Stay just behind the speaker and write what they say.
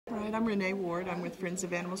right, I'm Rene Ward. I'm with Friends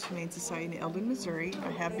of Animals Humane Society in Eldon, Missouri.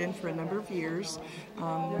 I have been for a number of years.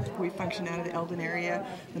 We function out of the Eldon area,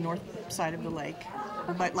 the north side of the lake.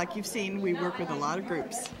 But like you've seen, we work with a lot of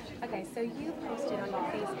groups. Okay, so you posted on your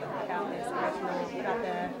Facebook about this article about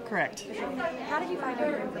the... Correct. How did you find out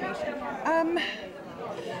your information?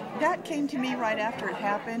 That came to me right after it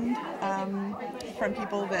happened from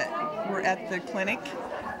people that were at the clinic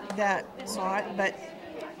that saw it. But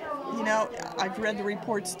you know, I've read the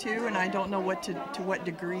reports too, and I don't know to what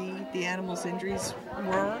degree the animal's injuries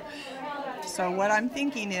were. So what I'm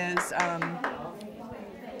thinking is,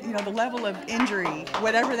 you know, the level of injury,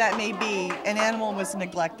 whatever that may be, an animal was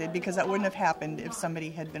neglected, because that wouldn't have happened if somebody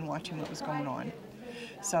had been watching what was going on.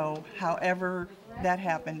 So however that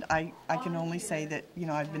happened, I can only say that, you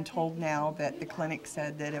know, I've been told now that the clinic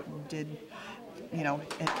said that it did, you know,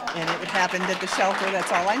 and it happened at the shelter.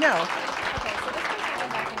 That's all I know. Okay, so this was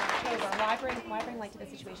happened back in October. Why bring light to the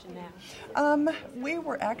situation now? We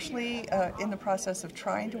were actually in the process of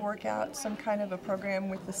trying to work out some kind of a program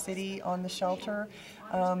with the city on the shelter,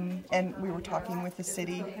 and we were talking with the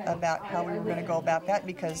city about how we were going to go about that,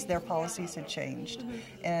 because their policies had changed,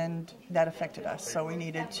 and that affected us. So we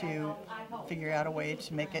needed to figure out a way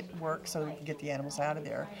to make it work so we could get the animals out of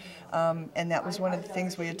there. And that was one of the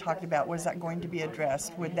things we had talked about. Was that going to be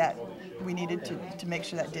addressed? We needed to make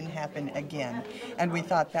sure that didn't happen again. And we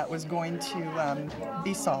thought that was going to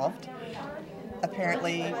be solved.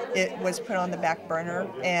 Apparently it was put on the back burner,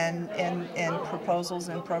 and proposals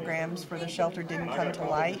and programs for the shelter didn't come to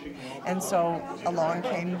light, and so along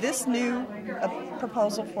came this new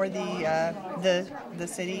proposal for the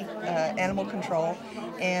city animal control,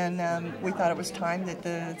 and we thought it was time that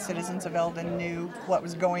the citizens of Eldon knew what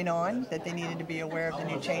was going on, that they needed to be aware of the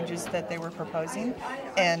new changes that they were proposing,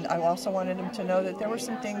 and I also wanted them to know that there were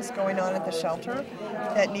some things going on at the shelter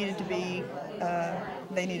that needed to be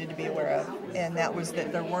they needed to be aware of, and that was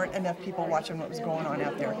that there weren't enough people watching what was going on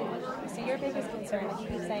out there. So your biggest concern, you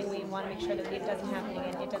keep saying we want to make sure that it doesn't happen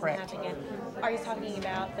again, it doesn't Correct. happen again. Are you talking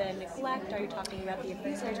about the neglect? Are you talking about the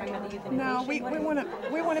abuse? Are you talking about the euthanization? No,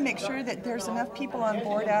 we want to make sure that there's enough people on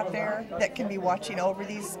board out there that can be watching over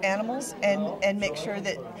these animals, and make sure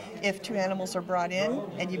that if two animals are brought in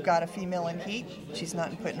and you've got a female in heat, she's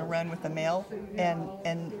not put in a run with a male,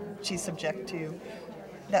 and she's subject to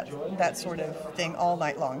that sort of thing all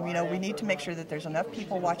night long. You know, we need to make sure that there's enough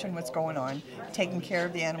people watching what's going on, taking care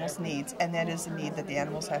of the animals' needs, and that is a need that the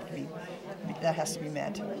animals has to be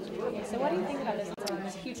met. Okay, so what do you think about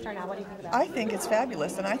this huge turnout? What do you think about it? I think it's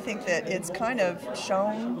fabulous, and I think that it's kind of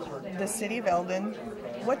shown the city of Eldon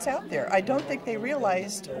what's out there. I don't think they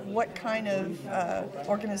realized what kind of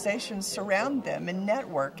organizations surround them and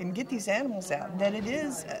network and get these animals out. That it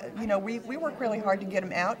is, you know, we work really hard to get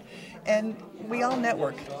them out, and we all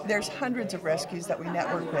network. There's hundreds of rescues that we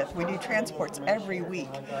network with. We do transports every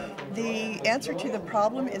week. The answer to the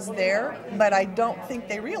problem is there, but I don't think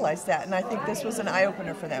they realize that, and I think this was an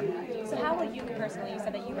eye-opener for them. So how will you personally, you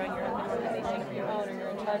said that you run your own organization for your own, or you're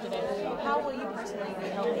in charge of it, how will you personally be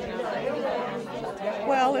helping out?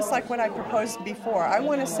 Well, it's like what I proposed before. I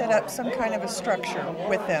want to set up some kind of a structure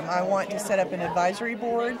with them. I want to set up an advisory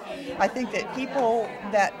board. I think that people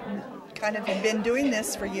that kind of have been doing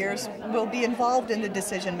this for years will be involved in the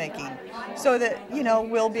decision making, so that, you know,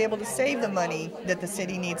 we'll be able to save the money that the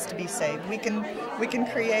city needs to be saved. We can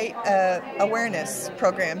create awareness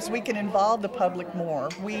programs. We can involve the public more.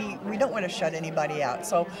 We don't want to shut anybody out.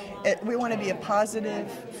 So we want to be a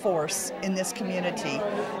positive force in this community,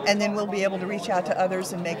 and then we'll be able to reach out to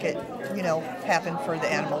others and make it, you know, happen for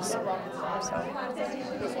the animals. So.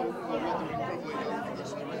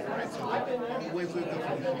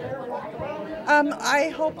 I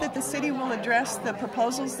hope that the city will address the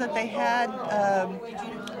proposals that they had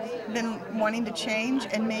been wanting to change,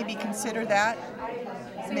 and maybe consider that.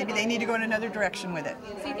 Maybe they need to go in another direction with it.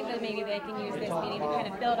 So you think that maybe they can use this meeting to kind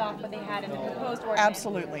of build off what they had in the proposed ordinance?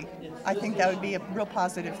 Absolutely. I think that would be a real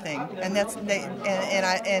positive thing, and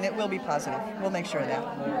and it will be positive. We'll make sure of that.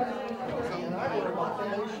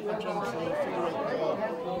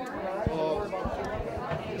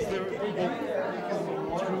 Is there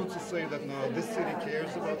true to say that now this city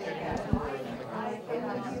cares about animals?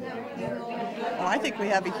 Well, I think we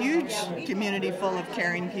have a huge community full of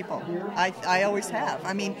caring people. I always have.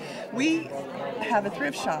 I mean, we have a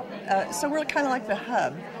thrift shop, so we're kind of like the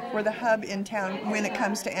hub. We're the hub in town when it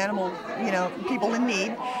comes to animal, you know, people in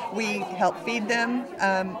need. We help feed them,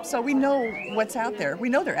 so we know what's out there. We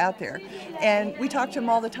know they're out there, and we talk to them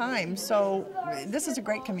all the time. So this is a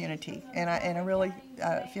great community, and I really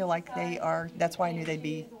feel like they are. That's why I knew they'd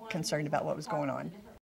be concerned about what was going on.